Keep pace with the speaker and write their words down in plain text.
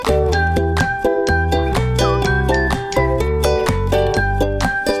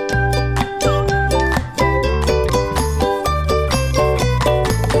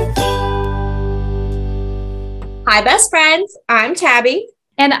I'm Tabby.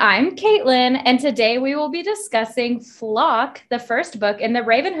 And I'm Caitlin, and today we will be discussing Flock, the first book in the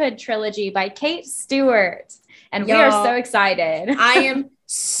Ravenhood trilogy by Kate Stewart. And we are so excited. I am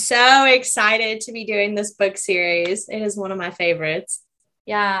so excited to be doing this book series. It is one of my favorites.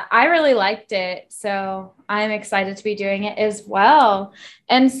 Yeah, I really liked it, so I'm excited to be doing it as well.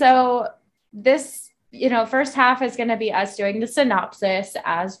 And so this, first half is going to be us doing the synopsis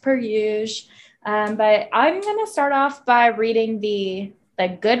as per usual. But I'm going to start off by reading the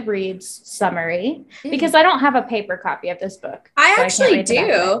Goodreads summary because I don't have a paper copy of this book. I actually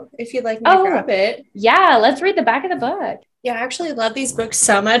do, if you'd like me to grab it. Yeah, let's read the back of the book. Yeah, I actually love these books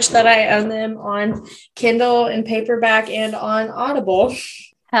so much that I own them on Kindle and paperback and on Audible.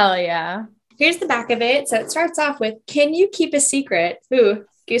 Hell yeah. Here's the back of it. So it starts off with, can you keep a secret? Ooh,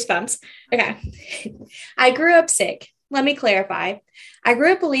 goosebumps. Okay. I grew up sick. Let me clarify. I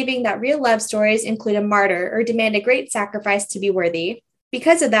grew up believing that real love stories include a martyr or demand a great sacrifice to be worthy.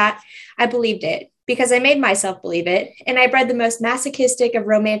 Because of that, I believed it, because I made myself believe it, and I bred the most masochistic of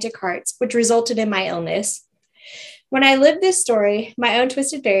romantic hearts, which resulted in my illness. When I lived this story, my own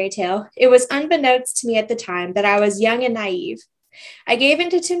twisted fairy tale, it was unbeknownst to me at the time that I was young and naive. I gave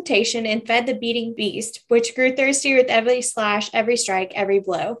into temptation and fed the beating beast, which grew thirstier with every slash, every strike, every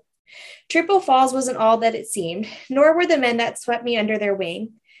blow. Triple Falls wasn't all that it seemed, nor were the men that swept me under their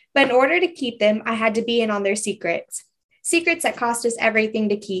wing. But in order to keep them, I had to be in on their secrets. Secrets that cost us everything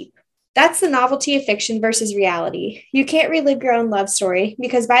to keep. That's the novelty of fiction versus reality. You can't relive your own love story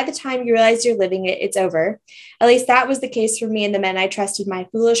because by the time you realize you're living it, it's over. At least that was the case for me and the men I trusted my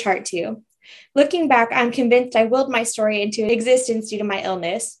foolish heart to. Looking back, I'm convinced I willed my story into existence due to my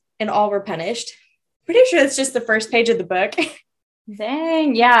illness, and all were punished. Pretty sure that's just the first page of the book.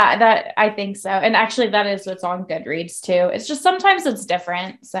 Dang. Yeah, I think so. And actually that is what's on Goodreads too. It's just sometimes it's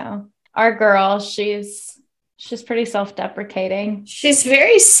different. So our girl, she's pretty self-deprecating. She's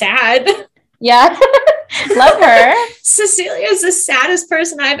very sad. Yeah. Love her. Cecilia is the saddest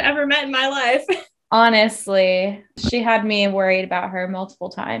person I've ever met in my life. Honestly, she had me worried about her multiple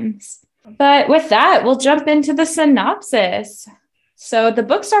times. But with that, we'll jump into the synopsis. So the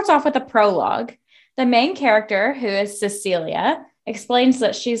book starts off with a prologue. The main character, who is Cecilia, explains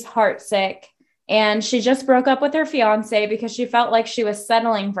that she's heartsick and she just broke up with her fiance because she felt like she was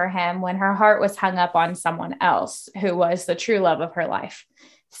settling for him when her heart was hung up on someone else who was the true love of her life.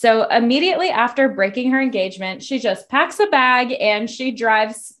 So immediately after breaking her engagement, she just packs a bag and she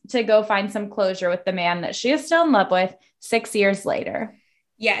drives to go find some closure with the man that she is still in love with 6 years later.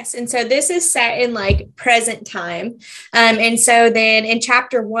 Yes. And so this is set in present time. And so then in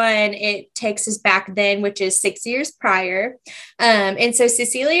chapter 1, it takes us back then, which is 6 years prior. And so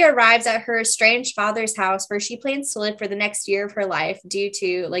Cecilia arrives at her estranged father's house where she plans to live for the next year of her life due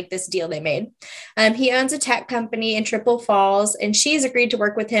to this deal they made. He owns a tech company in Triple Falls, and she's agreed to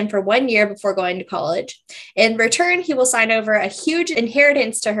work with him for 1 year before going to college. In return, he will sign over a huge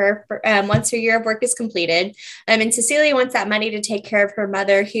inheritance to her once her year of work is completed. And Cecilia wants that money to take care of her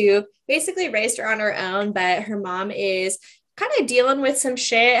mother, who basically raised her on her own, but her mom is kind of dealing with some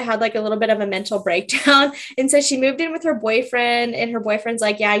shit, had a little bit of a mental breakdown. And so she moved in with her boyfriend, and her boyfriend's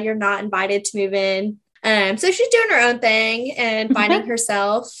like, yeah, you're not invited to move in. So she's doing her own thing and finding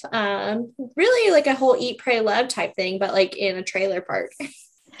herself, really a whole eat, pray, love type thing, but in a trailer park.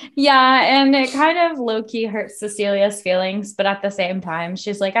 Yeah, and it kind of low-key hurts Cecilia's feelings, but at the same time,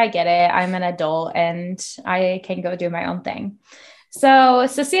 she's like, I get it. I'm an adult and I can go do my own thing. So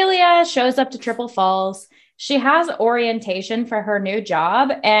Cecilia shows up to Triple Falls. She has orientation for her new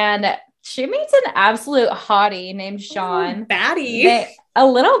job, and she meets an absolute hottie named Sean. A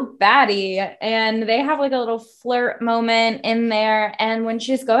little baddie, and they have a little flirt moment in there. And when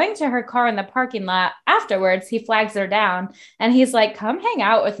she's going to her car in the parking lot afterwards, he flags her down, and he's like, come hang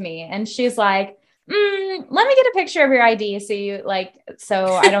out with me. And she's like, let me get a picture of your ID so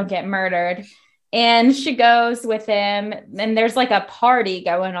I don't get murdered. And she goes with him, and there's a party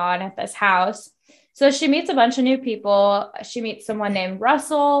going on at this house. So she meets a bunch of new people. She meets someone named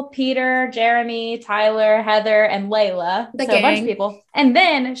Russell, Peter, Jeremy, Tyler, Heather, and Layla. A bunch of people. And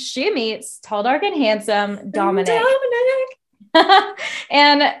then she meets tall, dark, and handsome Dominic.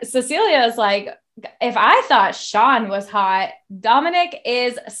 And Cecilia is like, if I thought Sean was hot, Dominic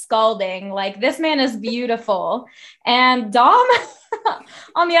is scalding. This man is beautiful. And Dom,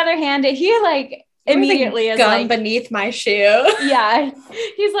 on the other hand, he immediately is gum beneath my shoe. Yeah.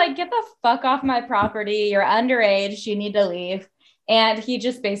 He's like, get the fuck off my property. You're underage. You need to leave. And he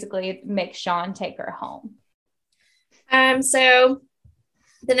just basically makes Sean take her home. So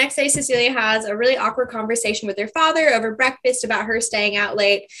The next day, Cecilia has a really awkward conversation with her father over breakfast about her staying out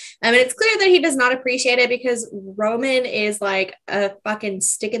late. And it's clear that he does not appreciate it because Roman is like a fucking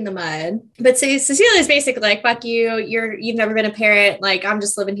stick in the mud. But so Cecilia is basically like, fuck you. You've never been a parent. Like, I'm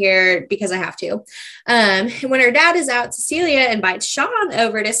just living here because I have to. When her dad is out, Cecilia invites Sean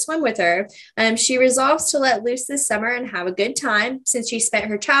over to swim with her. She resolves to let loose this summer and have a good time since she spent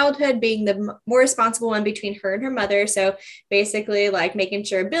her childhood being the more responsible one between her and her mother. So basically like making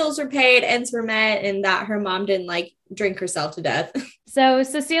sure bills were paid, ends were met, and that her mom didn't like drink herself to death. So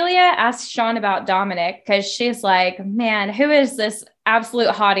Cecilia asks Sean about Dominic because she's like, man, who is this absolute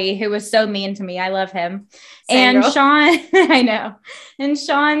hottie who was so mean to me? I love him. Same and girl. Sean, I know. And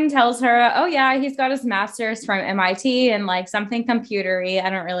Sean tells her, oh yeah, he's got his master's from MIT and like something computery. I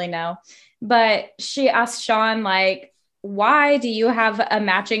don't really know. But she asks Sean, like, why do you have a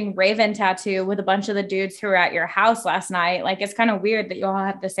matching Raven tattoo with a bunch of the dudes who were at your house last night? Like, it's kind of weird that you all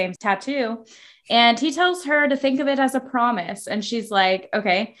have the same tattoo. And he tells her to think of it as a promise. And she's like,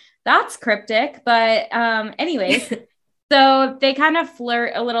 okay, that's cryptic. But anyways, so they kind of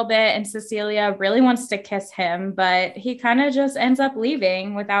flirt a little bit and Cecilia really wants to kiss him, but he kind of just ends up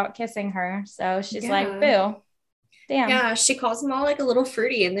leaving without kissing her. So she's like, boo. Damn. Yeah, she calls him all like a little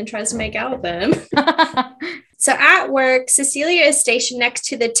fruity and then tries to make out with him. So at work, Cecilia is stationed next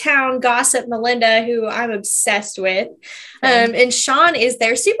to the town gossip Melinda, who I'm obsessed with. And Sean is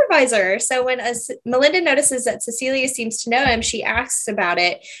their supervisor. So when Melinda notices that Cecilia seems to know him, she asks about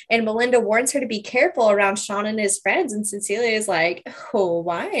it. And Melinda warns her to be careful around Sean and his friends. And Cecilia is like, oh,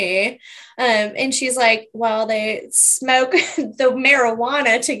 why? And she's like, well, they smoke the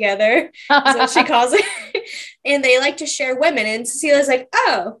marijuana together. That's what she calls it. And they like to share women. And Cecilia's like,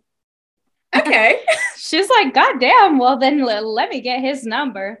 oh, okay. She's like, God damn. Well, then let me get his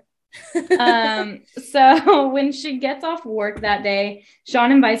number. So when she gets off work that day,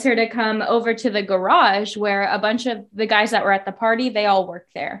 Sean invites her to come over to the garage where a bunch of the guys that were at the party, they all work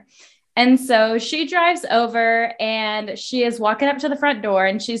there. And so she drives over and she is walking up to the front door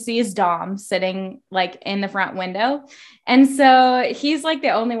and she sees Dom sitting like in the front window. And so he's like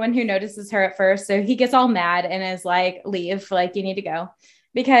the only one who notices her at first. So he gets all mad and is like, leave, like you need to go,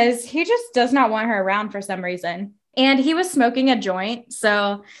 because he just does not want her around for some reason. And he was smoking a joint.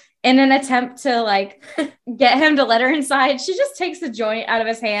 So in an attempt to like get him to let her inside, she just takes the joint out of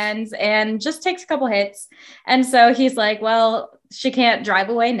his hands and just takes a couple hits. And so he's like, well, she can't drive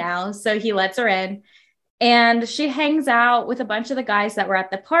away now. So he lets her in and she hangs out with a bunch of the guys that were at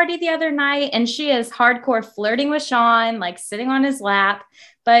the party the other night. And she is hardcore flirting with Sean, like sitting on his lap.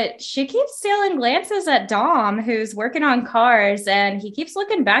 But she keeps stealing glances at Dom, who's working on cars, and he keeps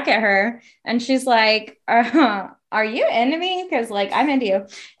looking back at her. And she's like, are you into me? Because like I'm into you.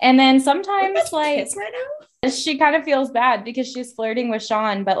 And then sometimes like right now? She kind of feels bad because she's flirting with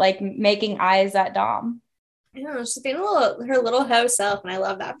Sean, but like making eyes at Dom. Yeah, she's being her little hoe self, and I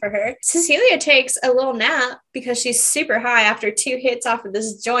love that for her. Cecilia takes a little nap because she's super high after 2 hits off of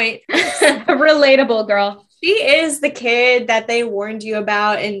this joint. Relatable, girl. She is the kid that they warned you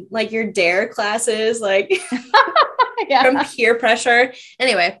about in like your dare classes, like yeah. From peer pressure.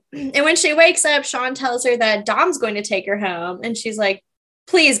 Anyway, and when she wakes up, Sean tells her that Dom's going to take her home, and she's like,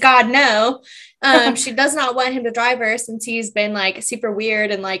 please, God, no. She does not want him to drive her since he's been like super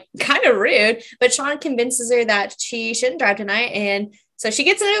weird and like kind of rude, but Sean convinces her that she shouldn't drive tonight. And so she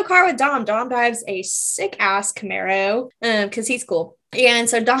gets into a car with Dom. Dom drives a sick ass Camaro because he's cool. And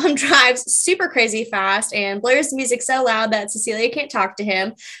so Dom drives super crazy fast and blares music so loud that Cecilia can't talk to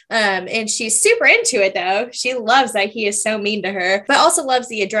him. And she's super into it, though. She loves that he is so mean to her, but also loves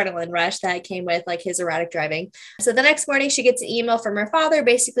the adrenaline rush that came with like his erratic driving. So the next morning, she gets an email from her father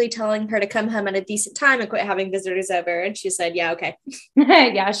basically telling her to come home at a decent time and quit having visitors over. And she said, yeah, okay.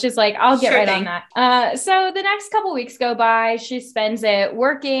 Yeah, she's like, I'll get right on that. So the next couple weeks go by. She spends it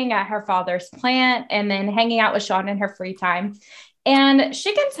working at her father's plant and then hanging out with Sean in her free time. And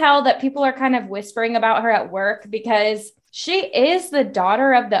she can tell that people are kind of whispering about her at work because she is the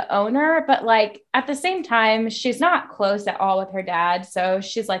daughter of the owner, but like at the same time, she's not close at all with her dad. So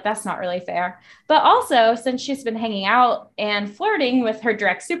she's like, that's not really fair. But also, since she's been hanging out and flirting with her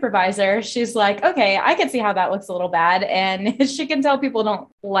direct supervisor, she's like, okay, I can see how that looks a little bad. And she can tell people don't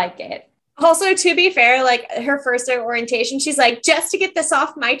like it. Also, to be fair, like her first day of orientation, she's like, just to get this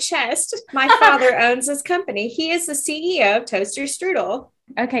off my chest, my father owns this company. He is the CEO of Toaster Strudel.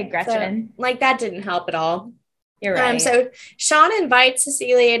 Okay, Gretchen. So, like that didn't help at all. You're right. So Sean invites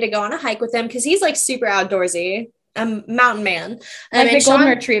Cecilia to go on a hike with him because he's like super outdoorsy. a mountain man. Like the golden Sean,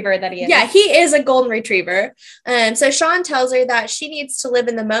 retriever that he is. Yeah, he is a golden retriever. So Sean tells her that she needs to live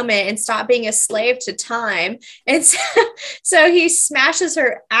in the moment and stop being a slave to time. And so he smashes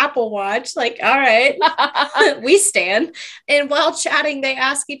her Apple Watch, like, all right, we stand. And while chatting, they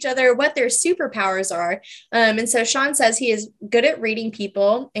ask each other what their superpowers are. And so Sean says he is good at reading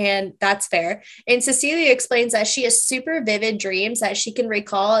people, and that's fair. And Cecilia explains that she has super vivid dreams that she can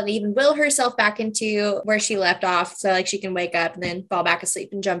recall and even will herself back into where she left off. So like she can wake up and then fall back asleep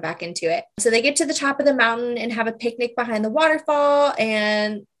and jump back into it. So they get to the top of the mountain and have a picnic behind the waterfall,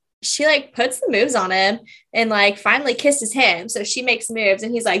 and she like puts the moves on him and like finally kisses him. So she makes moves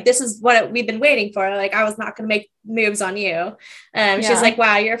and he's like, this is what we've been waiting for. Like, I was not going to make moves on you. She's like,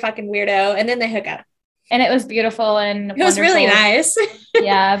 wow, you're a fucking weirdo. And then they hook up. And it was beautiful and it was really nice.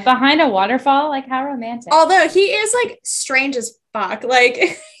 Yeah. Behind a waterfall. Like, how romantic. Although he is like strange as fuck. Like,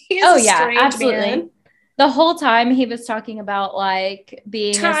 he is absolutely. Man. The whole time he was talking about like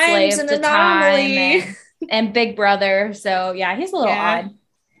being a slave to time and Big Brother. So yeah, he's a little odd.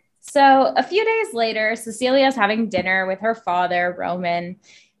 So a few days later, Cecilia's having dinner with her father, Roman,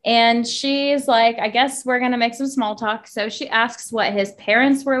 and she's like, I guess we're going to make some small talk. So she asks what his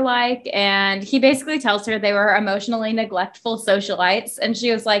parents were like, and he basically tells her they were emotionally neglectful socialites. And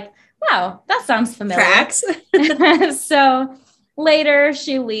she was like, wow, that sounds familiar. Cracks. So later,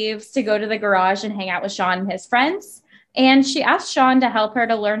 she leaves to go to the garage and hang out with Sean and his friends. And she asked Sean to help her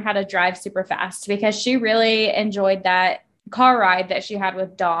to learn how to drive super fast because she really enjoyed that car ride that she had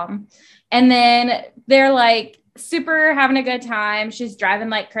with Dom. And then they're like super having a good time. She's driving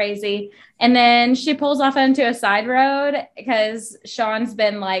like crazy. And then she pulls off onto a side road because Sean's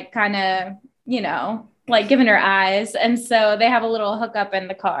been like kind of, you know, like giving her eyes. And so they have a little hookup in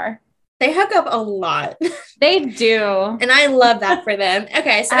the car. They hook up a lot. They do. And I love that for them.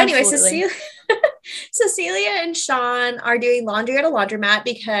 Okay. So anyway, Absolutely. Cecilia and Sean are doing laundry at a laundromat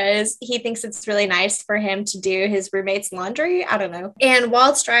because he thinks it's really nice for him to do his roommate's laundry. I don't know. And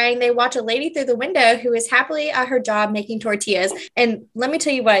while it's drying, they watch a lady through the window who is happily at her job making tortillas. And let me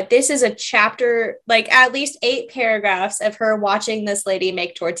tell you what, this is a chapter, like at least 8 paragraphs of her watching this lady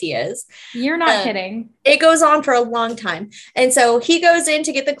make tortillas. You're not kidding. It goes on for a long time. And so he goes in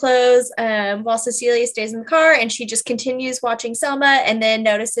to get the clothes while Cecilia stays in the car, and she just continues watching Selma, and then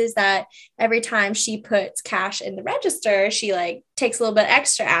notices that every time she puts cash in the register, she like takes a little bit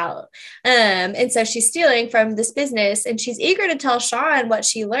extra out. And so she's stealing from this business, and she's eager to tell Sean what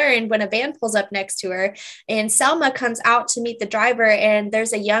she learned when a van pulls up next to her. And Selma comes out to meet the driver, and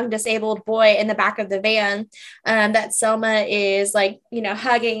there's a young disabled boy in the back of the van that Selma is like, you know,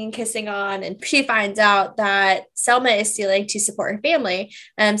 hugging and kissing on. And she finds out that Selma is stealing to support her family.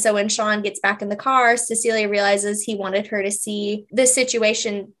 So when Sean gets back in the car, Cecilia realizes he wanted her to see this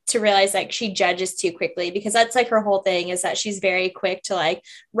situation to realize like she judges too quickly, because that's like her whole thing, is that she's very quick to like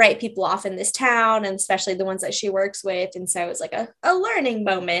write people off in this town, and especially the ones that she works with. And so it's like a learning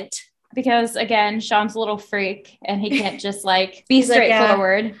moment. Because again, Sean's a little freak and he can't just like be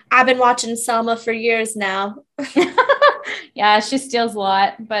straightforward. Like, I've been watching Selma for years now. Yeah, she steals a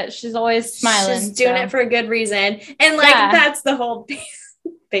lot, but she's always smiling. She's doing it for a good reason. And like, that's the whole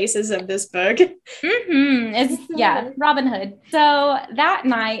basis of this book. It's Ravenhood. So that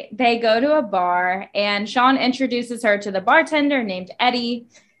night they go to a bar, and Sean introduces her to the bartender named Eddie.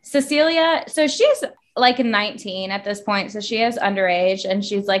 Cecilia, so she's like 19 at this point, so she is underage, and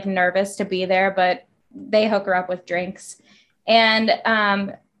she's like nervous to be there, but they hook her up with drinks. And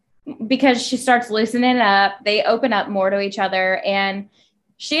because she starts loosening up, they open up more to each other, and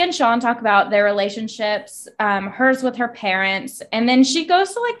she and Sean talk about their relationships, hers with her parents. And then she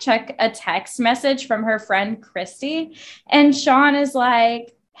goes to like check a text message from her friend Christy. And Sean is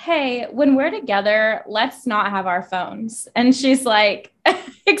like, hey, when we're together, let's not have our phones. And she's like,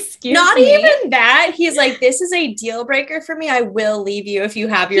 excuse me. Not even that. He's like, this is a deal breaker for me. I will leave you if you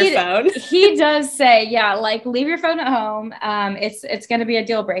have your phone. He does say, yeah, like leave your phone at home. It's going to be a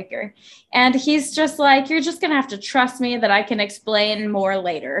deal breaker. And he's just like, you're just going to have to trust me that I can explain more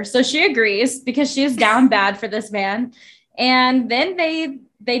later. So she agrees because she's down bad for this man. And then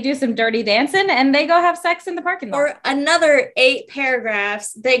they do some dirty dancing and they go have sex in the parking lot. For another 8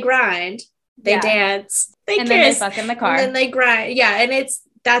 paragraphs, they grind, they dance, they kiss, then they fuck in the car. And then they grind. Yeah, and it's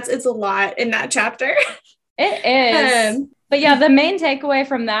a lot in that chapter. It is. But yeah, the main takeaway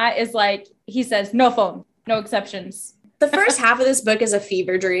from that is like, he says, no phone, no exceptions. The first half of this book is a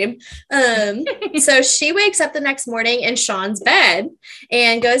fever dream. So she wakes up the next morning in Sean's bed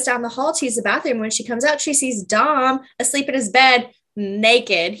and goes down the hall to use the bathroom. When she comes out, she sees Dom asleep in his bed,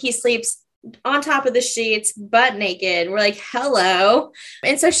 naked. He sleeps on top of the sheets, butt naked. We're like, hello.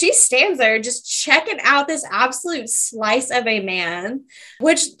 And so she stands there just checking out this absolute slice of a man,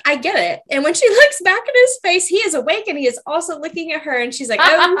 which I get it. And when she looks back at his face, he is awake and he is also looking at her. And she's like,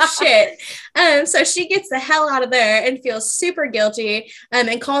 oh shit. So she gets the hell out of there and feels super guilty,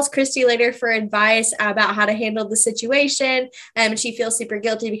 and calls Christy later for advice about how to handle the situation. And she feels super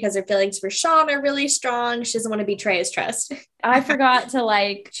guilty because her feelings for Sean are really strong. She doesn't want to betray his trust. I forgot to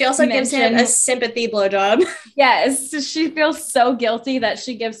she also gives him a sympathy blowjob. Yes. She feels so guilty that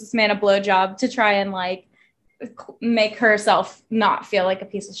she gives this man a blowjob to try and make herself not feel like a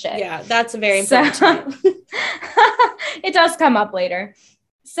piece of shit. Yeah, that's a very important it does come up later.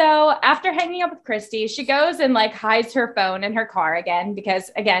 So after hanging up with Christy, she goes and hides her phone in her car again,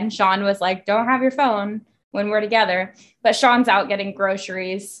 because again, Sean was like, don't have your phone when we're together. But Sean's out getting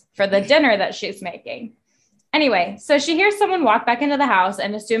groceries for the dinner that she's making. Anyway, so she hears someone walk back into the house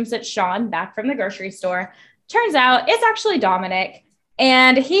and assumes it's Sean back from the grocery store. Turns out it's actually Dominic.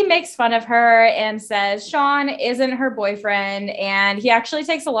 And he makes fun of her and says Sean isn't her boyfriend. And he actually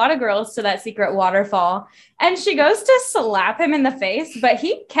takes a lot of girls to that secret waterfall. And she goes to slap him in the face, but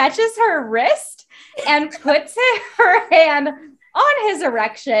he catches her wrist and puts her hand on his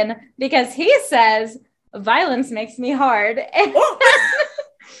erection because he says, violence makes me hard. And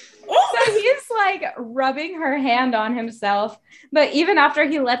so he's rubbing her hand on himself. But even after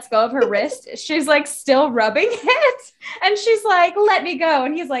he lets go of her wrist, she's still rubbing it. And she's like, let me go.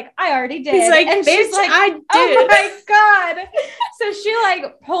 And he's like, I already did. He's like, and bitch, she's like, I did. Oh my God. So she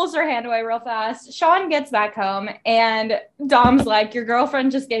pulls her hand away real fast. Sean gets back home and Dom's like, your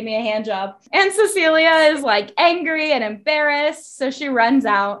girlfriend just gave me a hand job. And Cecilia is angry and embarrassed. So she runs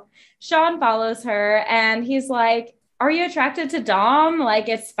out. Sean follows her and he's like, are you attracted to Dom?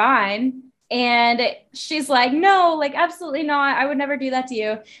 It's fine. And she's like, no, absolutely not. I would never do that to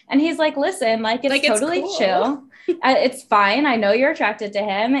you. And he's like, listen, it's totally cool. chill. It's fine. I know you're attracted to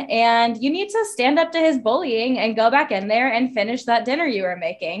him and you need to stand up to his bullying and go back in there and finish that dinner you were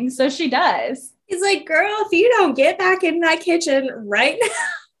making. So she does. He's like, girl, if you don't get back in that kitchen right now,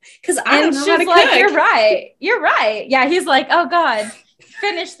 because I don't know how to cook. You're right. You're right. Yeah. He's like, oh God,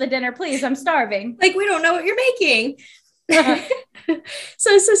 finish the dinner, please. I'm starving. We don't know what you're making.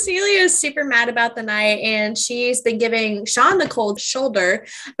 So Cecilia is super mad about the night and she's been giving Sean the cold shoulder,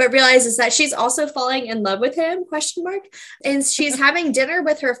 but realizes that she's also falling in love with him, ? And she's having dinner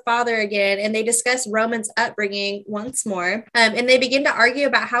with her father again. And they discuss Roman's upbringing once more. And they begin to argue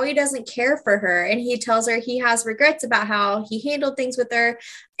about how he doesn't care for her. And he tells her he has regrets about how he handled things with her.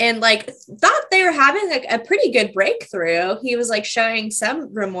 And thought they were having a pretty good breakthrough. He was showing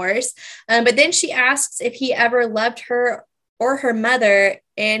some remorse. But then she asks if he ever loved her or her mother.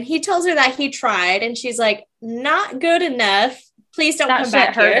 And he tells her that he tried. And she's like, not good enough. Please don't come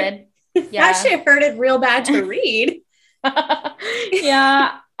back here. Yeah. That shit hurted real bad to read.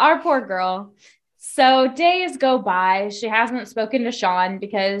 Yeah, our poor girl. So days go by. She hasn't spoken to Sean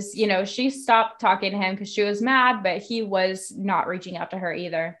because, she stopped talking to him because she was mad, but he was not reaching out to her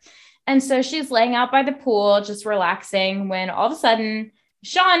either. And so she's laying out by the pool, just relaxing, when all of a sudden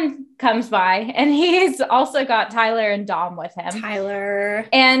Sean comes by and he's also got Tyler and Dom with him.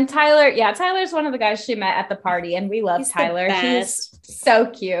 And Tyler's one of the guys she met at the party and we love Tyler. He's so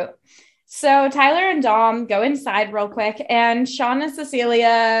cute. So Tyler and Dom go inside real quick and Sean and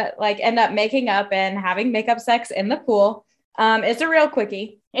Cecilia end up making up and having makeup sex in the pool. It's a real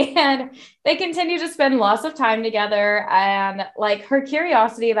quickie. And they continue to spend lots of time together. And her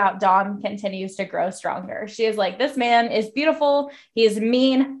curiosity about Dom continues to grow stronger. She is like, this man is beautiful. He is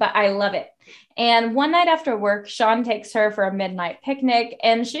mean, but I love it. And one night after work, Sean takes her for a midnight picnic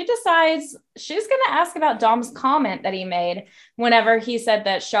and she decides she's going to ask about Dom's comment that he made whenever he said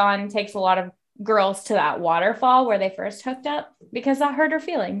that Sean takes a lot of girls to that waterfall where they first hooked up, because that hurt her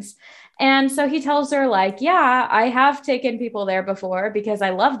feelings. And so he tells her yeah, I have taken people there before because I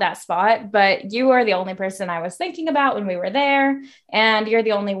love that spot, but you are the only person I was thinking about when we were there. And you're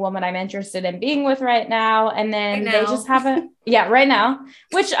the only woman I'm interested in being with right now. And then they just haven't. Yeah, right now,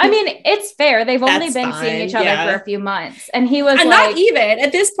 which it's fair. They've only been seeing each other for a few months. And he was not even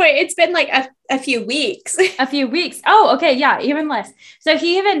at this point, it's been a few weeks. A few weeks. Oh, okay. Yeah. Even less. So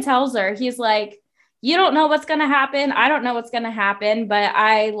he even tells her, he's like, you don't know what's going to happen. I don't know what's going to happen, but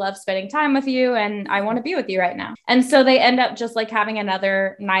I love spending time with you and I want to be with you right now. And so they end up just having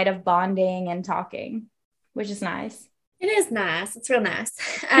another night of bonding and talking, which is nice. It is nice. It's real nice.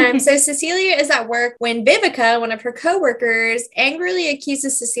 So Cecilia is at work when Vivica, one of her coworkers, angrily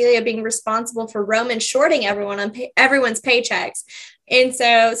accuses Cecilia of being responsible for Roman shorting everyone on everyone's paychecks. And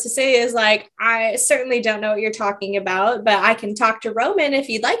so Cecilia is like, I certainly don't know what you're talking about, but I can talk to Roman if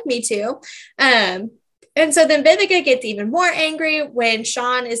you'd like me to. And so then Vivica gets even more angry when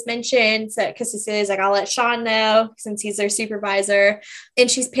Sean is mentioned, because Cecilia's like, I'll let Sean know since he's their supervisor. And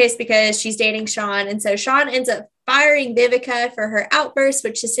she's pissed because she's dating Sean. And so Sean ends up firing Vivica for her outburst,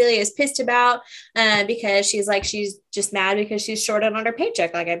 which Cecilia is pissed about because she's just mad because she's shorted on her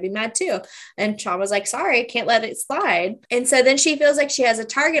paycheck. Like, I'd be mad too. And Sean was like, sorry, can't let it slide. And so then she feels like she has a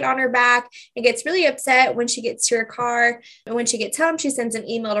target on her back and gets really upset when she gets to her car. And when she gets home, she sends an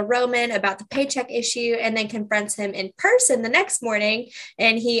email to Roman about the paycheck issue and then confronts him in person the next morning.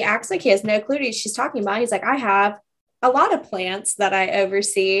 And he acts like he has no clue what she's talking about. He's like, I have a lot of plants that I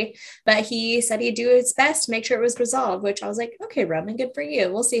oversee, but he said he'd do his best to make sure it was resolved, which I was like, okay, Roman, good for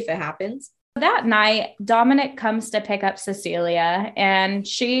you. We'll see if it happens. That night, Dominic comes to pick up Cecilia and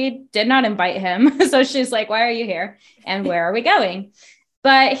she did not invite him. So she's like, why are you here? And where are we going?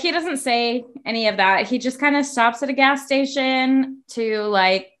 But he doesn't say any of that. He just kind of stops at a gas station to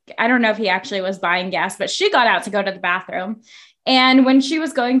I don't know if he actually was buying gas, but she got out to go to the bathroom. And when she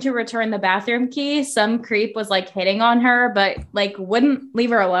was going to return the bathroom key, some creep was hitting on her, but wouldn't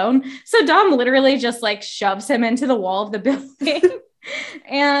leave her alone. So Dom literally just shoves him into the wall of the building.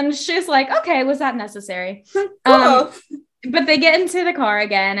 And she's like, okay, was that necessary? Cool. But they get into the car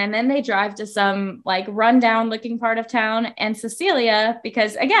again, and then they drive to some rundown looking part of town. And Cecilia,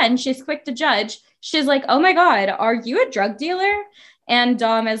 because again, she's quick to judge, she's like, oh my God, are you a drug dealer? And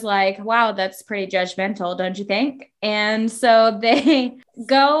Dom is like, wow, that's pretty judgmental, don't you think? And so they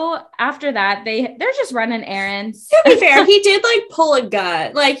go after that. They're just running errands. To be fair, he did pull a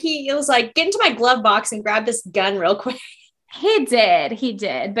gun. He was like, get into my glove box and grab this gun real quick. He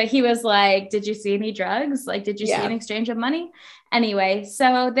did. But he was like, did you see any drugs? Did you see an exchange of money? Anyway,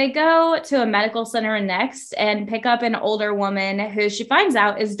 so they go to a medical center next and pick up an older woman who she finds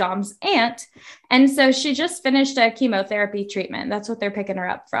out is Dom's aunt. And so she just finished a chemotherapy treatment. That's what they're picking her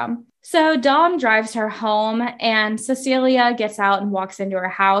up from. So Dom drives her home and Cecilia gets out and walks into her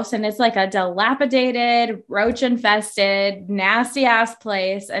house. And it's a dilapidated, roach infested, nasty ass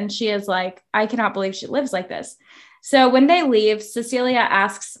place. And she is like, I cannot believe she lives like this. So when they leave, Cecilia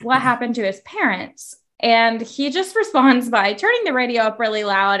asks what happened to his parents. And he just responds by turning the radio up really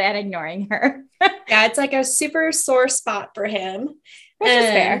loud and ignoring her. Yeah, it's a super sore spot for him. Which is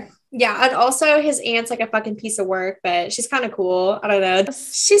fair. Yeah, and also his aunt's a fucking piece of work, but she's kind of cool. I don't know.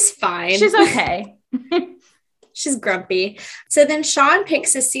 She's fine. She's okay. She's grumpy. So then Sean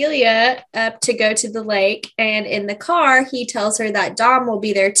picks Cecilia up to go to the lake. And in the car, he tells her that Dom will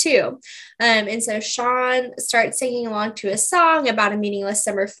be there too. And so Sean starts singing along to a song about a meaningless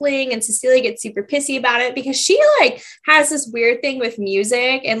summer fling. And Cecilia gets super pissy about it because she has this weird thing with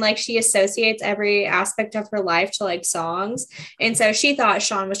music and she associates every aspect of her life to songs. And so she thought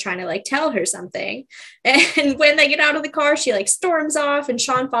Sean was trying to tell her something. And when they get out of the car, she storms off and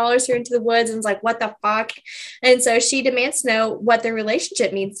Sean follows her into the woods and is like, what the fuck? And so she demands to know what their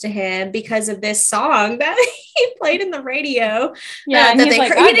relationship means to him because of this song that he played in the radio. Yeah, and he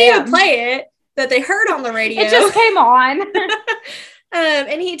didn't even play it, that they heard on the radio. It just came on.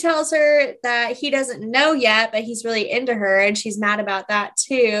 And he tells her that he doesn't know yet, but he's really into her. And she's mad about that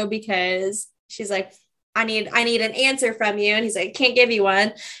too, because she's like, I need an answer from you. And he's like, can't give you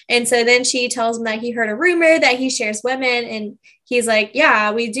one. And so then she tells him that he heard a rumor that he shares women. And he's like,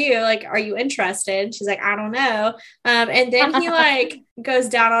 yeah, we do. Are you interested? She's like, I don't know. And then he goes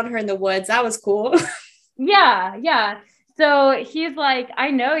down on her in the woods. That was cool. Yeah. So he's like,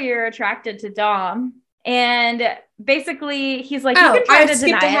 I know you're attracted to Dom. And basically he's like, oh, I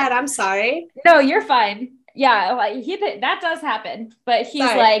skipped ahead. I'm sorry. No, you're fine. Yeah, that does happen. But he's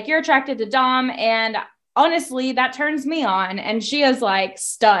like, you're attracted to Dom. And honestly, that turns me on. And she is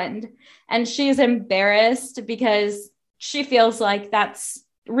stunned. And she is embarrassed because she feels like that's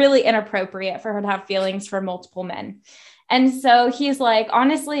really inappropriate for her to have feelings for multiple men. And so he's like,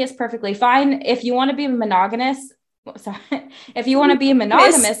 honestly, it's perfectly fine. If you want to be monogamous, if you want to be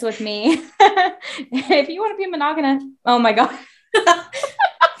monogamous with me, if you want to be monogamous, oh my God.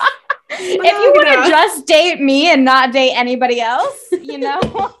 If you want to just date me and not date anybody else, then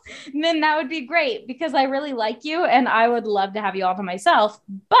that would be great because I really like you and I would love to have you all to myself.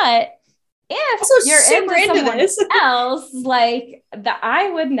 But if also you're into someone else, I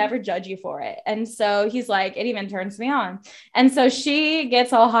would never judge you for it. And so he's like, it even turns me on. And so she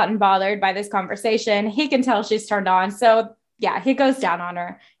gets all hot and bothered by this conversation. He can tell she's turned on. So yeah, he goes down on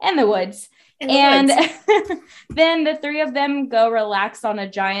her in the woods. And then the three of them go relax on a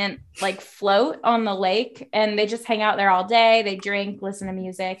giant float on the lake and they just hang out there all day. They drink, listen to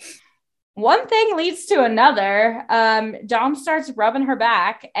music. one thing leads to another. Dom starts rubbing her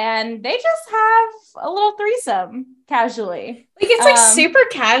back and they just have a little threesome casually. Like, it's like super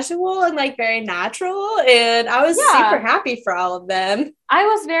casual and like very natural. And I was super happy for all of them. I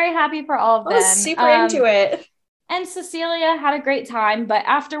was very happy for all of them. I was super into it. And Cecilia had a great time, but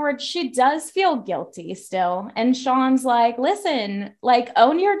afterwards she does feel guilty still. And Sean's like, listen, like,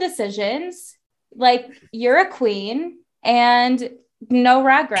 own your decisions. Like, you're a queen and no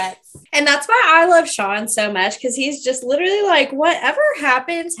regrets. And that's why I love Sean so much, because he's just literally like, whatever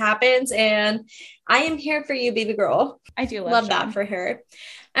happens, happens. And I am here for you, baby girl. I do love that for her.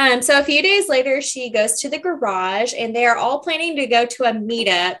 So a few days later, she goes to the garage and they are all planning to go to a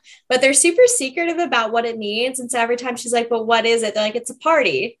meetup, but they're super secretive about what it means. And so every time she's like, but what is it? They're like, it's a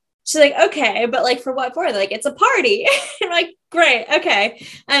party. She's like, okay, but like for what for? They're like, it's a party. I'm like, great. Okay.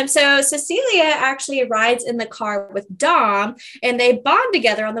 So Cecilia actually rides in the car with Dom and they bond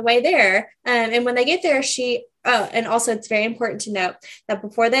together on the way there. And when they get there, and also it's very important to note that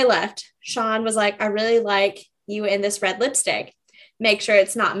before they left, Sean was like, I really like you in this red lipstick. Make sure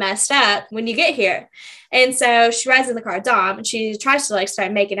it's not messed up when you get here. And so she rides in the car with Dom and she tries to like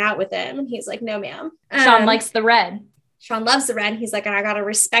start making out with him. And he's like, no, ma'am. Sean likes the red. Sean loves the red. He's like, I got to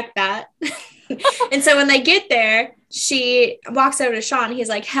respect that. And so when they get there, she walks over to Sean. He's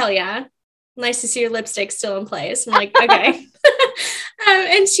like, hell yeah. Nice to see your lipstick still in place. I'm like, okay.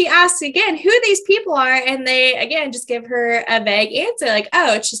 And she asks again who these people are. And they, again, just give her a vague answer. Like,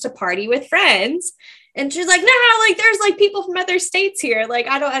 oh, it's just a party with friends. And she's like, no, like there's like people from other states here. Like,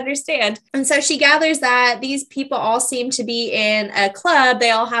 I don't understand. And so she gathers that these people all seem to be in a club. They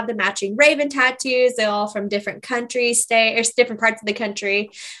all have the matching Raven tattoos. They're all from different countries, different parts of the country.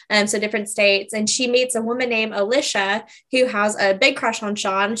 So different states. And she meets a woman named Alicia who has a big crush on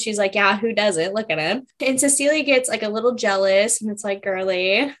Sean. She's like, yeah, who doesn't? Look at him. And Cecilia gets like a little jealous and it's like,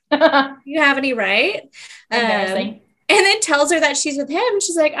 girly, you have any right? Embarrassing. And then tells her that she's with him. And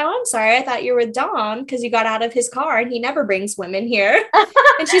she's like, oh, I'm sorry. I thought you were with Dom because you got out of his car and he never brings women here.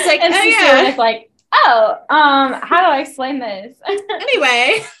 And she's like, and oh, yeah. It's like, oh, how do I explain this?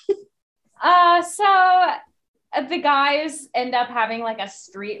 Anyway. So the guys end up having like a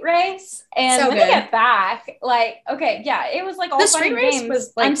street race. And when they get back, like, okay, yeah, it was like all the fun street games race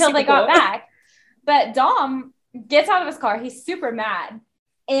was like until they got cool. back. But Dom gets out of his car. He's super mad.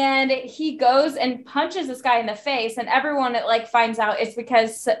 And he goes and punches this guy in the face. And everyone like finds out it's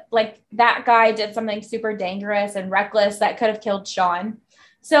because like that guy did something super dangerous and reckless that could have killed Sean.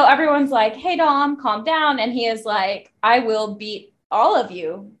 So everyone's like, hey, Dom, calm down. And he is like, I will beat all of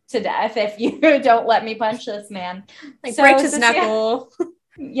you to death if you don't let me punch this man. Like breaks his knuckle.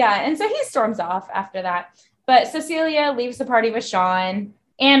 Yeah. And so he storms off after that. But Cecilia leaves the party with Sean.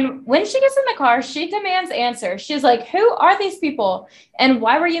 And when she gets in the car, she demands answers. She's like, who are these people? And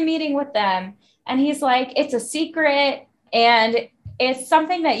why were you meeting with them? And he's like, it's a secret. And it's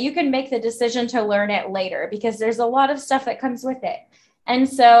something that you can make the decision to learn it later because there's a lot of stuff that comes with it. And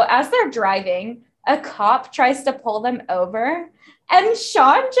so as they're driving, a cop tries to pull them over. And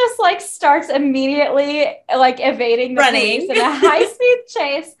Sean just like starts immediately like evading the police in a high-speed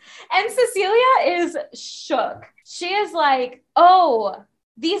chase. And Cecilia is shook. She is like, oh,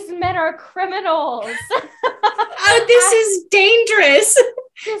 these men are criminals. Oh, this is dangerous.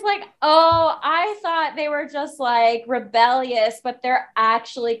 She's like, oh, I thought they were just like rebellious, but they're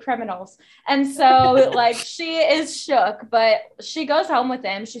actually criminals. And so like she is shook, but she goes home with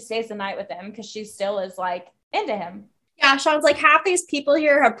him. She stays the night with him because she still is like into him. Yeah, Sean's like, half these people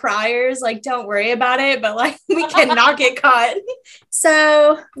here have priors. Like, don't worry about it. But like, we cannot get caught.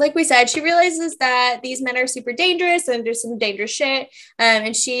 So, like we said, she realizes that these men are super dangerous and there's some dangerous shit.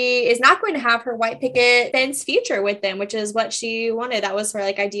 And she is not going to have her white picket fence future with them, which is what she wanted. That was her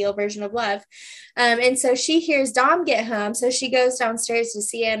like ideal version of love. And so she hears Dom get home. So she goes downstairs to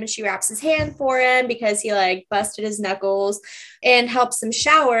see him and she wraps his hand for him because he like busted his knuckles and helps him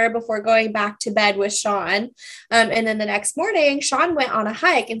shower before going back to bed with Sean. And then the next morning, Sean went on a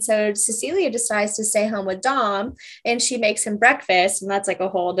hike. And so Cecilia decides to stay home with Dom and she makes him breakfast. And that's like a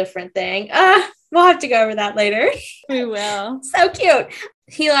whole different thing. We'll have to go over that later. We will. So cute.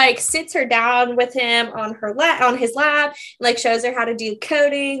 He like sits her down with him on his lap, like shows her how to do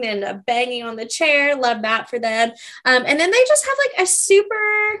coding and banging on the chair. Love that for them. And then they just have like a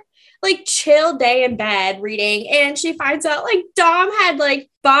super like chill day in bed reading. And she finds out like Dom had like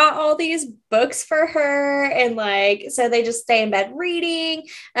bought all these books for her. And like, so they just stay in bed reading.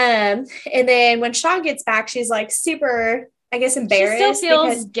 And then when Sean gets back, she's like super, I guess, embarrassed. She still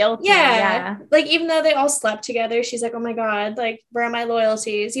feels guilty. Yeah. Like, even though they all slept together, she's like, oh my God, like, where are my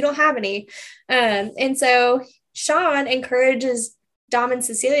loyalties? You don't have any. And so Sean encourages Dom and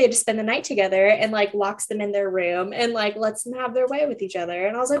Cecilia to spend the night together and like locks them in their room and like lets them have their way with each other.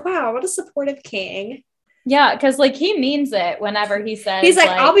 And I was like, wow, what a supportive king. Yeah, because like he means it whenever he says, he's like,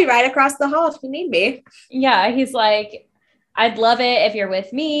 I'll be right across the hall if you need me. Yeah, he's like, I'd love it if you're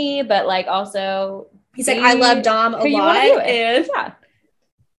with me, but like also he's like, I love Dom a lot. And yeah,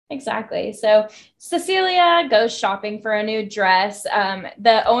 exactly. So Cecilia goes shopping for a new dress.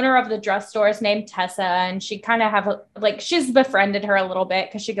 The owner of the dress store is named Tessa, and she kind of she's befriended her a little bit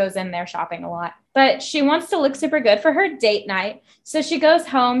because she goes in there shopping a lot. But she wants to look super good for her date night. So she goes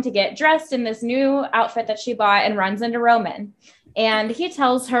home to get dressed in this new outfit that she bought and runs into Roman. And he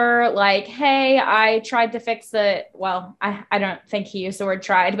tells her like, hey, I tried to fix I don't think he used the word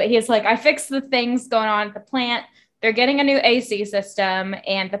tried, but he's like, I fixed the things going on at the plant. They're getting a new AC system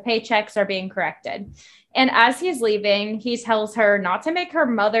and the paychecks are being corrected. And as he's leaving, he tells her not to make her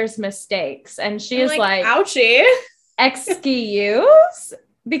mother's mistakes. And she is like, ouchie. Excuse?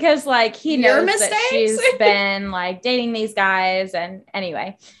 Because like he knows that she's been like dating these guys. And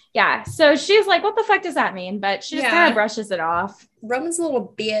anyway, yeah. So she's like, what the fuck does that mean? But she just kind of brushes it off. Roman's a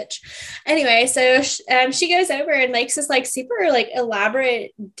little bitch. Anyway, so she goes over and makes this like super like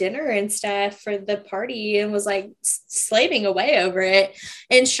elaborate dinner and stuff for the party and was like slaving away over it.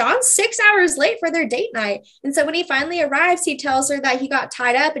 And Sean's 6 hours late for their date night. And so when he finally arrives, he tells her that he got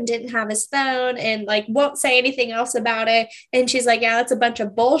tied up and didn't have his phone and like won't say anything else about it. And she's like, yeah, that's a bunch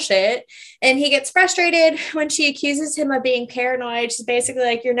of bullshit. And he gets frustrated when she accuses him of being paranoid. She's basically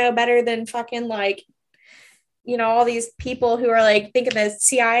like, you're no better than fucking like, you know, all these people who are like thinking the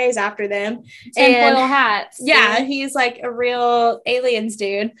CIA's after them. Tinfoil hats. Yeah, he's like a real aliens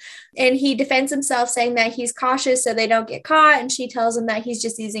dude. And he defends himself saying that he's cautious so they don't get caught. And she tells him that he's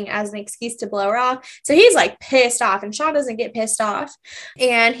just using it as an excuse to blow her off. So he's like pissed off and Sean doesn't get pissed off.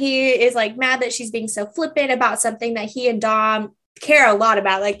 And he is like mad that she's being so flippant about something that he and Dom care a lot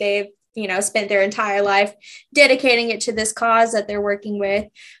about. Like they've, you know, spent their entire life dedicating it to this cause that they're working with.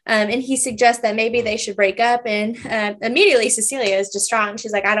 And he suggests that maybe they should break up. And immediately Cecilia is distraught. And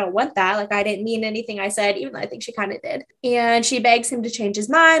she's like, I don't want that. Like, I didn't mean anything I said, even though I think she kind of did. And she begs him to change his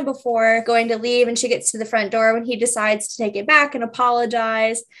mind before going to leave. And she gets to the front door when he decides to take it back and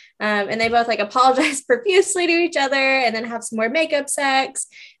apologize. And they both like apologize profusely to each other and then have some more makeup sex.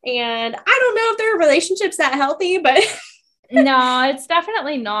 And I don't know if their relationship's that healthy, but... No, it's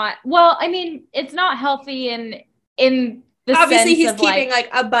definitely not. Well, I mean, it's not healthy in the obviously sense he's of, keeping like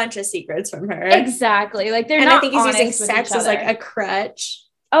a bunch of secrets from her. Exactly. Like they're and not I think he's using honest sex as like a crutch.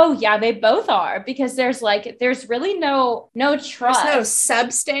 Oh yeah, they both are, because there's really no trust. There's no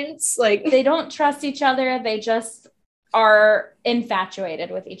substance. Like they don't trust each other. They just are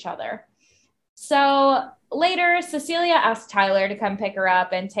infatuated with each other. So later, Cecilia asks Tyler to come pick her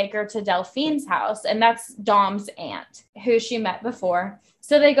up and take her to Delphine's house. And that's Dom's aunt, who she met before.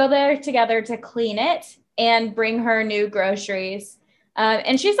 So they go there together to clean it and bring her new groceries.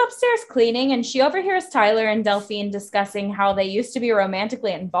 And she's upstairs cleaning, and she overhears Tyler and Delphine discussing how they used to be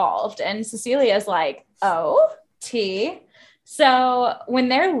romantically involved. And Cecilia's like, oh, tea. So when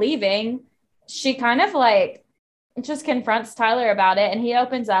they're leaving, she kind of like just confronts Tyler about it. And he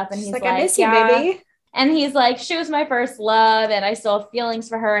opens up and he's like, I miss you, baby. And he's like, she was my first love and I still have feelings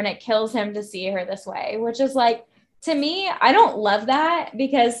for her, and it kills him to see her this way, which is like, to me, I don't love that,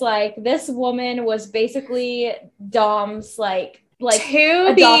 because like this woman was basically Dom's like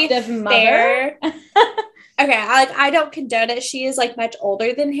adoptive mother. Okay, I don't condone it. She is like much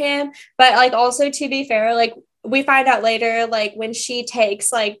older than him, but like also to be fair, like we find out later, like when she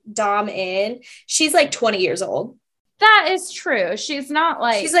takes like Dom in, she's like 20 years old. That is true. She's not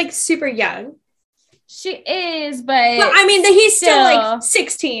like, she's like super young. She is, but I mean, he's still like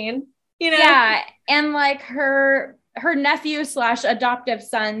 16, you know? Yeah. And like her nephew / adoptive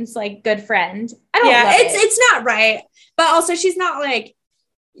son's like good friend. I don't love it. It's not right. But also she's not like,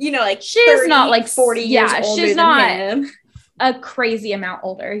 you know, like she's 30, not like 40 years older she's than not him. A crazy amount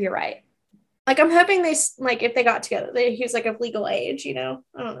older. You're right. Like, I'm hoping they, like, if they got together, he was like of legal age, you know?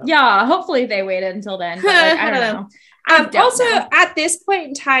 I don't know. Yeah, hopefully they waited until then. But like, I don't know. Also, at this point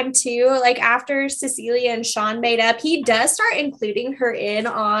in time, too, like after Cecilia and Sean made up, he does start including her in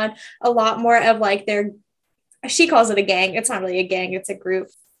on a lot more of like she calls it a gang. It's not really a gang, it's a group.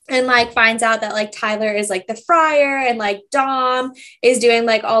 And like finds out that like Tyler is like the friar, and like Dom is doing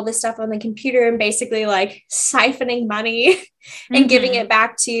like all this stuff on the computer and basically like siphoning money and giving it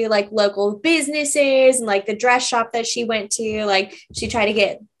back to like local businesses, and like the dress shop that she went to, like she tried to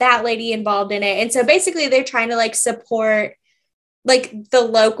get that lady involved in it. And so basically they're trying to like support like the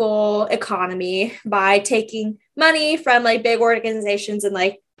local economy by taking money from like big organizations and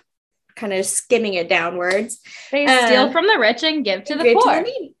like kind of skimming it downwards. They steal from the rich and give to the poor.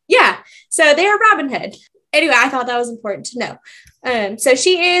 Yeah. So they are Robin Hood. Anyway, I thought that was important to know. So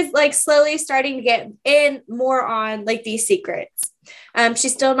she is like slowly starting to get in more on like these secrets.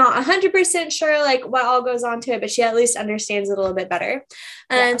 She's still not 100% sure like what all goes on to it, but she at least understands it a little bit better.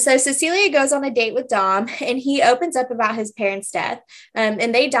 So Cecilia goes on a date with Dom, and he opens up about his parents' death.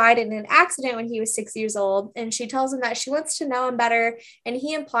 And they died in an accident when he was 6 years old. And she tells him that she wants to know him better. And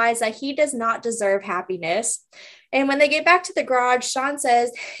he implies that he does not deserve happiness. And when they get back to the garage, Sean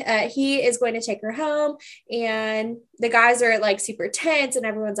says he is going to take her home, and the guys are like super tense and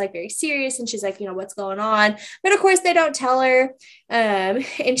everyone's like very serious. And she's like, you know, what's going on? But of course they don't tell her.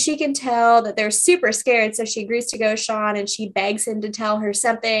 And she can tell that they're super scared. So she agrees to go with Sean, and she begs him to tell her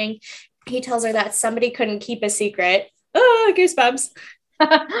something. He tells her that somebody couldn't keep a secret. Oh, goosebumps.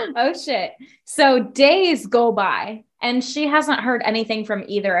 Oh shit. So days go by, and she hasn't heard anything from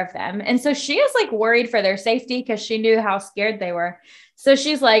either of them. And so she is like worried for their safety because she knew how scared they were. So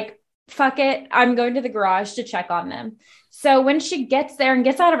she's like, fuck it, I'm going to the garage to check on them. So when she gets there and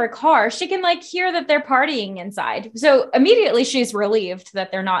gets out of her car, she can like hear that they're partying inside. So immediately she's relieved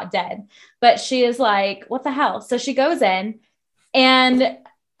that they're not dead, but she is like, what the hell? So she goes in, and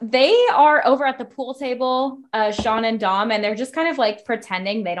they are over at the pool table, Sean and Dom, and they're just kind of like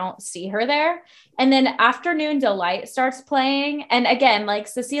pretending they don't see her there. And then Afternoon Delight starts playing. And again, like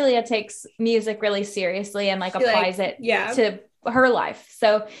Cecilia takes music really seriously and like applies it to her life.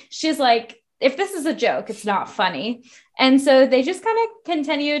 So she's like, if this is a joke, it's not funny. And so they just kind of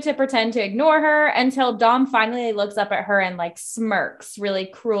continue to pretend to ignore her until Dom finally looks up at her and like smirks really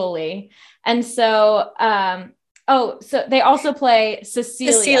cruelly. And so, so they also play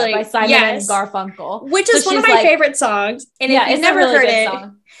Cecilia by Simon and Garfunkel, which is one of my favorite songs. And if you've never heard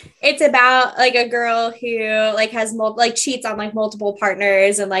it, it's about like a girl who like has cheats on like multiple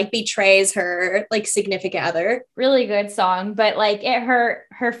partners and like betrays her like significant other. Really good song, but like it hurt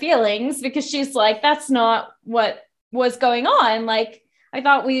her feelings because she's like, that's not what was going on. Like, I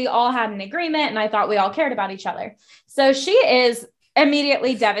thought we all had an agreement, and I thought we all cared about each other. So she is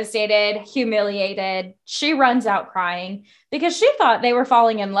immediately devastated, humiliated. She runs out crying because she thought they were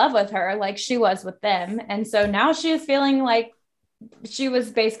falling in love with her like she was with them. And so now she is feeling like she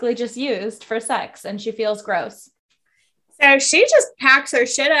was basically just used for sex, and she feels gross. So she just packs her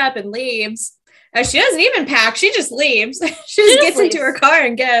shit up and leaves. She doesn't even pack. She just leaves. She just gets into her car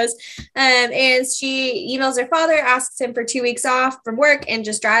and goes. And she emails her father, asks him for 2 weeks off from work, and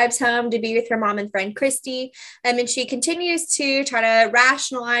just drives home to be with her mom and friend Christy. And she continues to try to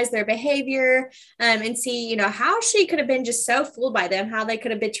rationalize their behavior and see, you know, how she could have been just so fooled by them, how they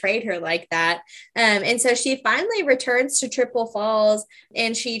could have betrayed her like that. And so she finally returns to Triple Falls,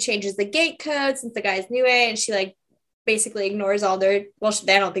 and she changes the gate code since the guys knew it. And she like basically ignores all their, well,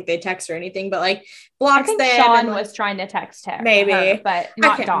 they don't think they text or anything, but like blocks them. Sean was trying to text her, maybe, but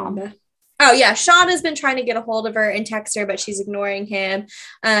not Dom. Remember. Oh yeah, Sean has been trying to get a hold of her and text her, but she's ignoring him.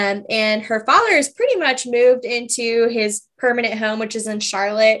 And her father is pretty much moved into his permanent home, which is in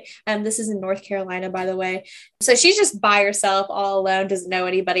Charlotte. This is in North Carolina, by the way. So she's just by herself, all alone, doesn't know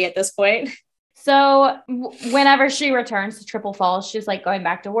anybody at this point. So whenever she returns to Triple Falls, she's like going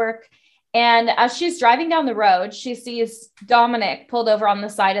back to work. And as she's driving down the road, she sees Dominic pulled over on the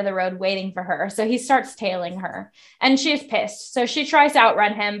side of the road waiting for her. So he starts tailing her, and she's pissed. So she tries to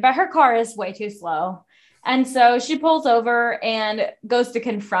outrun him, but her car is way too slow. And so she pulls over and goes to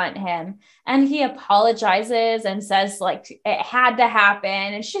confront him, and he apologizes and says like it had to happen.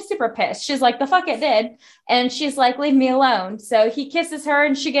 And she's super pissed. She's like, the fuck it did. And she's like, leave me alone. So he kisses her,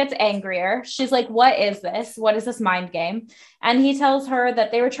 and she gets angrier. She's like, what is this? What is this mind game? And he tells her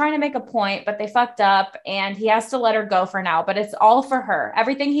that they were trying to make a point, but they fucked up, and he has to let her go for now, but it's all for her.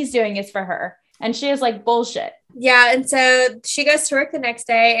 Everything he's doing is for her. And she is like, bullshit. Yeah. And so she goes to work the next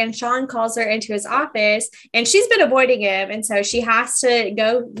day, and Sean calls her into his office, and she's been avoiding him. And so she has to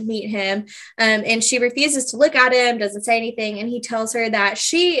go meet him. And she refuses to look at him, doesn't say anything. And he tells her that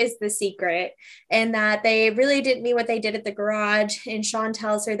she is the secret and that they really didn't mean what they did at the garage. And Sean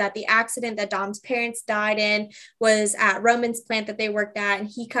tells her that the accident that Dom's parents died in was at Roman's plant that they worked at, and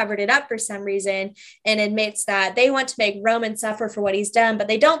he covered it up for some reason, and admits that they want to make Roman suffer for what he's done, but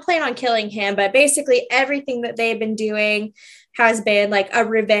they don't plan on killing him. But basically everything that they've been doing has been like a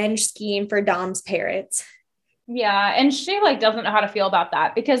revenge scheme for Dom's parents. Yeah. And she like doesn't know how to feel about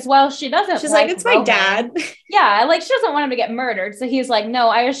that because, well, she's like, it's Roman. My dad. Yeah. Like she doesn't want him to get murdered. So he's like, no,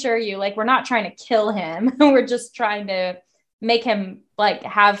 I assure you, like, we're not trying to kill him. We're just trying to make him like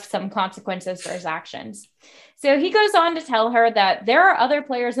have some consequences for his actions. So he goes on to tell her that there are other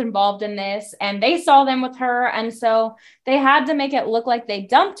players involved in this and they saw them with her. And so they had to make it look like they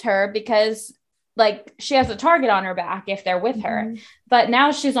dumped her because like she has a target on her back if they're with her. But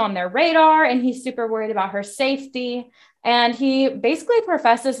now she's on their radar and he's super worried about her safety. And he basically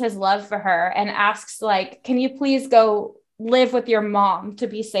professes his love for her and asks, like, can you please go live with your mom to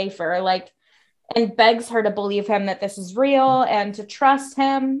be safer? Like, and begs her to believe him that this is real and to trust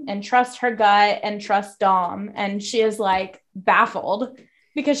him and trust her gut and trust Dom. And she is like baffled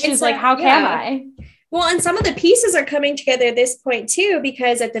because she's like, how can I? Well, and some of the pieces are coming together at this point too,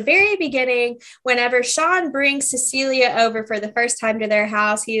 because at the very beginning, whenever Sean brings Cecilia over for the first time to their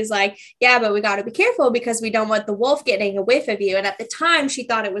house, he is like, yeah, but we got to be careful because we don't want the wolf getting a whiff of you. And at the time she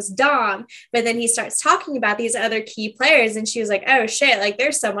thought it was Dom, but then he starts talking about these other key players and she was like, oh shit, like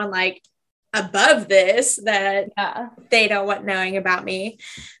there's someone like above this that they don't want knowing about me.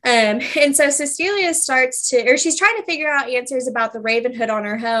 And so Cecilia she's trying to figure out answers about the Ravenhood on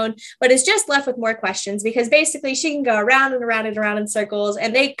her own, but is just left with more questions because basically she can go around and around and around in circles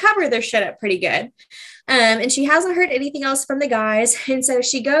and they cover their shit up pretty good. And she hasn't heard anything else from the guys. And so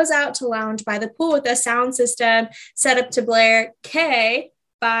she goes out to lounge by the pool with a sound system set up to blare K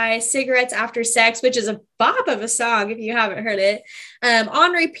by Cigarettes After Sex, which is a bop of a song if you haven't heard it,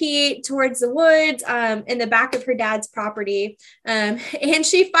 on repeat towards the woods in the back of her dad's property. And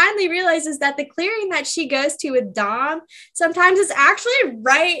she finally realizes that the clearing that she goes to with Dom sometimes is actually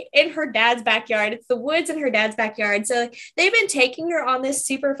right in her dad's backyard. It's the woods in her dad's backyard. So they've been taking her on this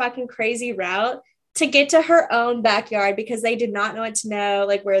super fucking crazy route to get to her own backyard because they did not want to know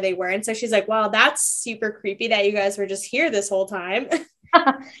like where they were. And so she's like, wow, that's super creepy that you guys were just here this whole time.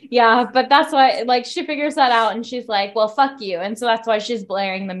 Yeah, but that's why like she figures that out and she's like, well, fuck you. And so that's why she's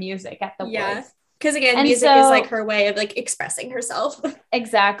blaring the music at the woods. Because again, music is like her way of like expressing herself.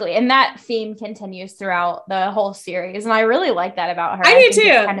 Exactly. And that theme continues throughout the whole series. And I really like that about her. I do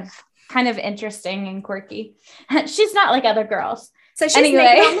too. Kind of interesting and quirky. She's not like other girls. So she's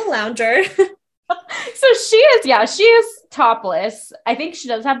naked on the lounger. So she is topless. I think she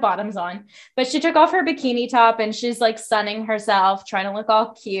does have bottoms on, but she took off her bikini top and she's like sunning herself, trying to look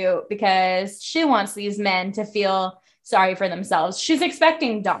all cute because she wants these men to feel sorry for themselves. She's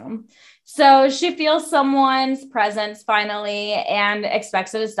expecting Dom. So she feels someone's presence finally and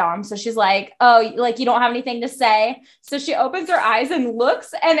expects it as Dom. So she's like, oh, like you don't have anything to say. So she opens her eyes and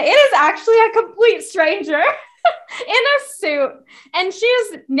looks, and it is actually a complete stranger in a suit. And she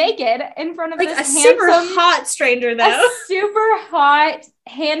is naked in front of like this super hot stranger, though. A super hot,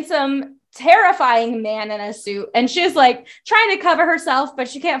 handsome, terrifying man in a suit. And she's like trying to cover herself, but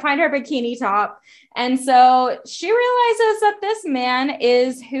she can't find her bikini top. And so she realizes that this man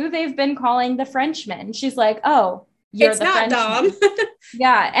is who they've been calling the Frenchman. She's like, oh, you're the Frenchman. It's not Dom.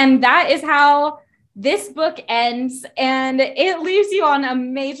 Yeah. And that is how this book ends. And it leaves you on a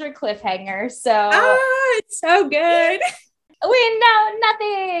major cliffhanger. So it's so good. We know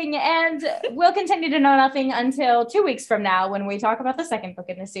nothing, and we'll continue to know nothing until 2 weeks from now when we talk about the second book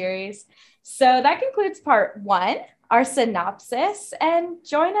in the series. So that concludes part 1, our synopsis, and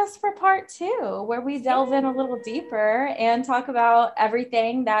join us for part 2, where we delve in a little deeper and talk about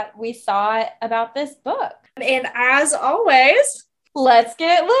everything that we thought about this book. And as always, let's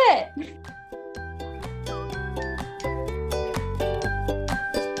get lit.